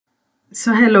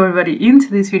So hello everybody, in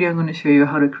today's video I'm going to show you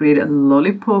how to create a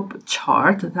Lollipop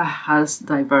chart that has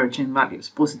diverging values,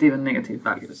 positive and negative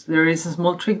values. There is a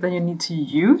small trick that you need to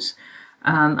use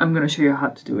and I'm going to show you how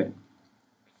to do it.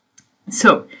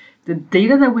 So the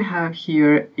data that we have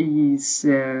here is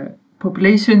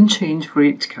population change for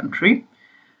each country,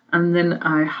 and then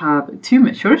I have two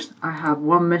measures. I have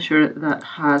one measure that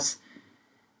has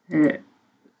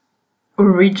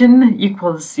origin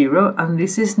equals 0, and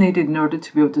this is needed in order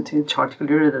to be able to tell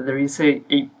Charticulator that there is a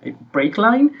break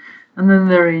line, and then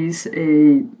there is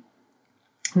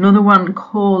another one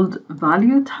called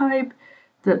value type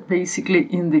that basically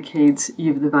indicates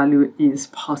if the value is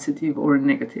positive or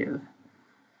negative.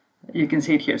 You can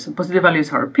see it here. So positive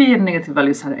values are P and negative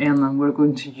values are N, and we're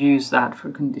going to use that for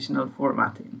conditional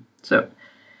formatting. So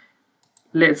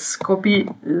let's copy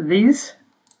these.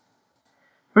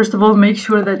 First of all, make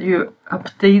sure that you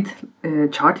update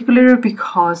Charticulator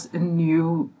because a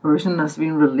new version has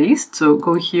been released. So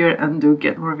go here and do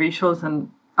get more visuals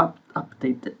and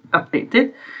update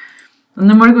it. And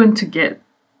then we're going to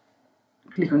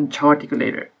click on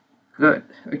Charticulator. Good.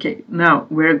 Okay, now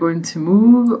we're going to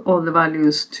move all the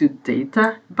values to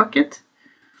data bucket.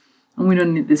 And we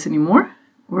don't need this anymore.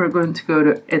 We're going to go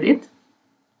to edit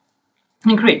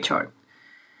and create chart.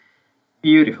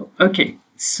 Beautiful. Okay,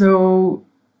 so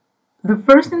the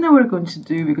first thing that we're going to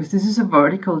do, because this is a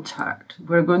vertical chart,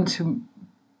 we're going to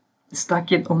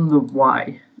stack it on the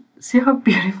Y. See how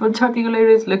beautiful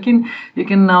Charticulator is looking? You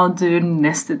can now do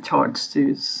nested charts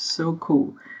too. So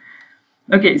cool.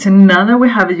 Okay, so now that we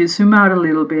have it, you zoom out a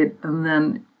little bit, and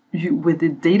then with the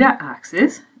data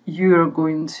axis, you're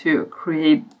going to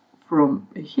create from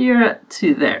here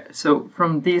to there. So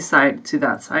from this side to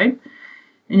that side,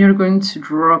 and you're going to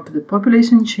drop the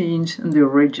population change and the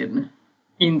origin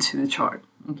into the chart.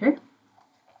 Okay,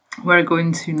 we're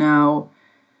going to now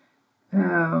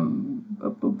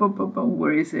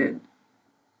where is it?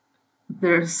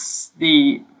 There's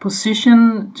the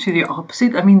position to the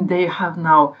opposite. I mean, they have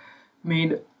now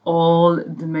made all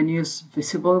the menus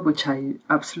visible, which I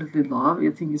absolutely love.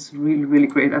 I think it's really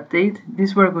great update.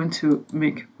 This we're going to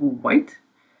make white,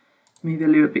 maybe a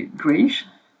little bit grayish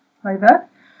like that.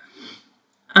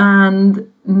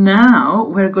 And now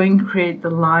we're going to create the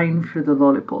line for the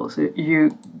Lollipop. So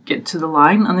you get to the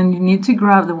line, and then you need to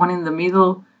grab the one in the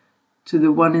middle to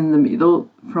the one in the middle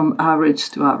from average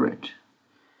to average.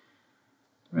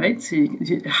 Right? So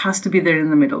it has to be there in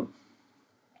the middle.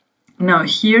 Now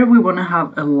here we want to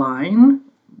have a line.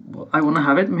 Well, I want to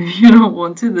have it. Maybe you don't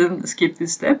want to, then skip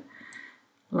this step.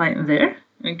 Line there.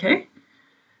 Okay.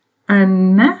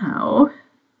 And now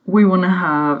we want to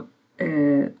have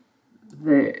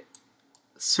the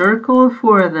circle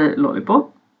for the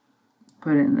Lollipop,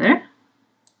 put in there.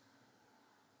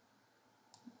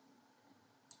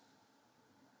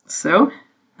 So,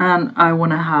 and I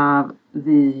want to have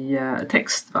the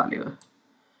text value.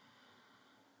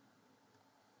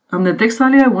 And the text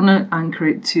value, I want to anchor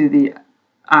it to the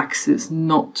axis,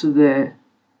 not to the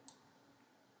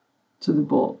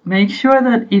ball. Make sure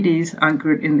that it is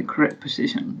anchored in the correct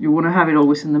position. You want to have it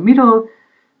always in the middle,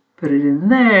 put it in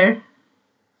there.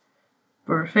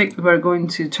 Perfect. We're going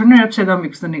to turn it upside down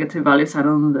because the negative values are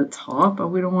on the top, but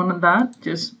we don't want that.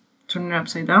 Just turn it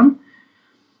upside down.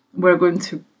 We're going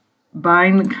to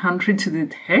bind the country to the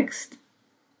text.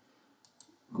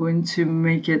 Going to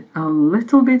make it a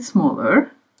little bit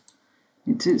smaller.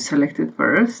 Need to select it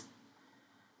first,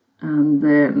 and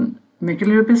then make it a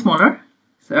little bit smaller.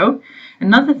 So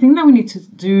another thing that we need to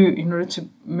do in order to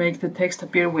make the text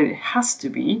appear where it has to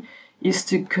be is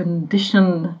to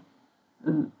condition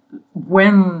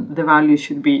when the value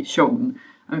should be shown.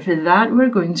 And for that, we're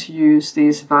going to use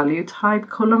this value type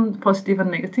column, positive and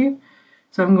negative.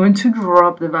 So I'm going to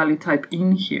drop the value type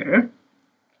in here,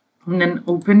 and then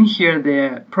open here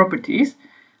the properties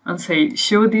and say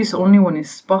show this only when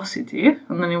it's positive,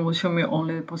 and then it will show me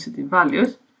only the positive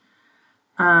values.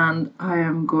 And I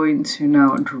am going to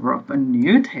now drop a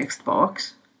new text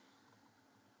box.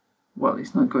 Well,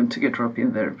 it's not going to get dropped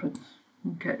in there, but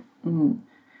okay.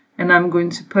 And I'm going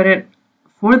to put it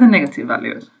for the negative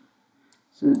values.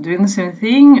 So doing the same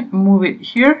thing, move it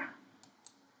here.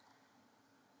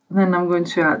 Then I'm going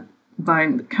to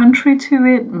bind the country to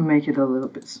it and make it a little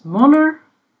bit smaller.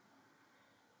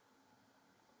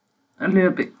 A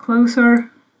little bit closer.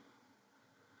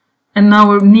 And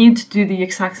now we need to do the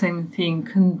exact same thing,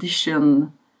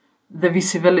 condition the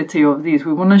visibility of these.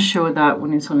 We want to show that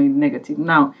when it's only negative.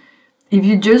 Now, if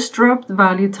you just drop the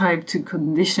value type to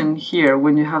condition here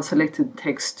when you have selected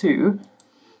text 2,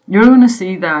 you're going to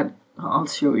see that, I'll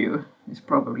show you, it's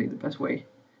probably the best way.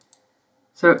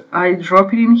 So I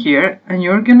drop it in here, and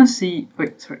you're gonna see,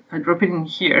 I drop it in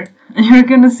here, and you're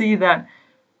gonna see that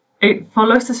it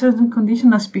follows the certain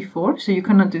condition as before, so you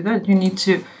cannot do that. You need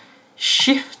to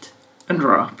shift and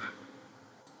drop.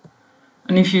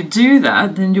 And if you do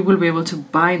that, then you will be able to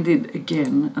bind it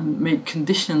again and make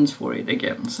conditions for it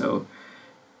again. So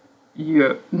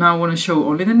you now want to show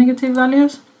only the negative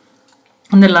values.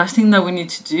 And the last thing that we need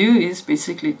to do is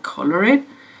basically color it.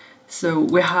 So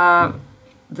we have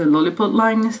the lollipop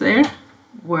line is there.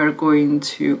 We're going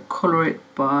to color it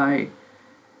by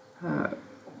the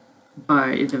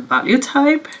value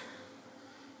type.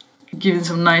 Given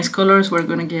some nice colors, we're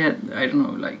going to get, I don't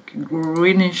know, like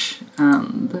greenish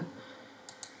and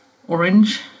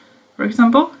orange, for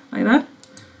example, like that.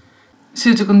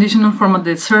 So to conditional format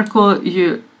the circle,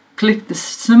 you click the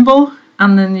symbol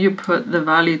and then you put the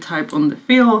value type on the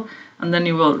field, and then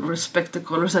you will respect the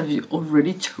colors that you've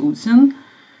already chosen.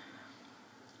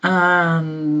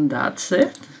 And that's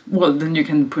it. Well, then you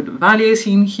can put values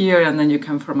in here and then you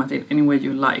can format it any way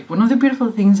you like. One of the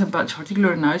beautiful things about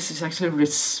Charticulator now is it actually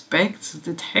respects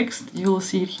the text. You'll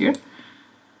see it here.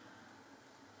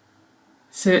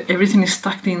 So everything is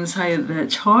stuck inside the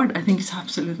chart. I think it's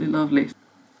absolutely lovely.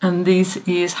 And this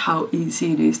is how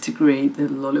easy it is to create the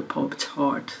Lollipop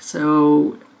chart.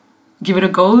 So give it a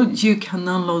go. You can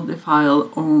download the file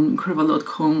on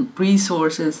Curbal.com,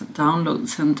 resources, download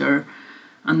center,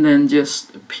 and then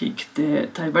just pick the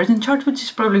divergent chart, which is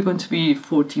probably going to be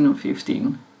 14 or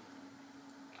 15.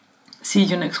 See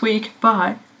you next week.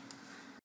 Bye.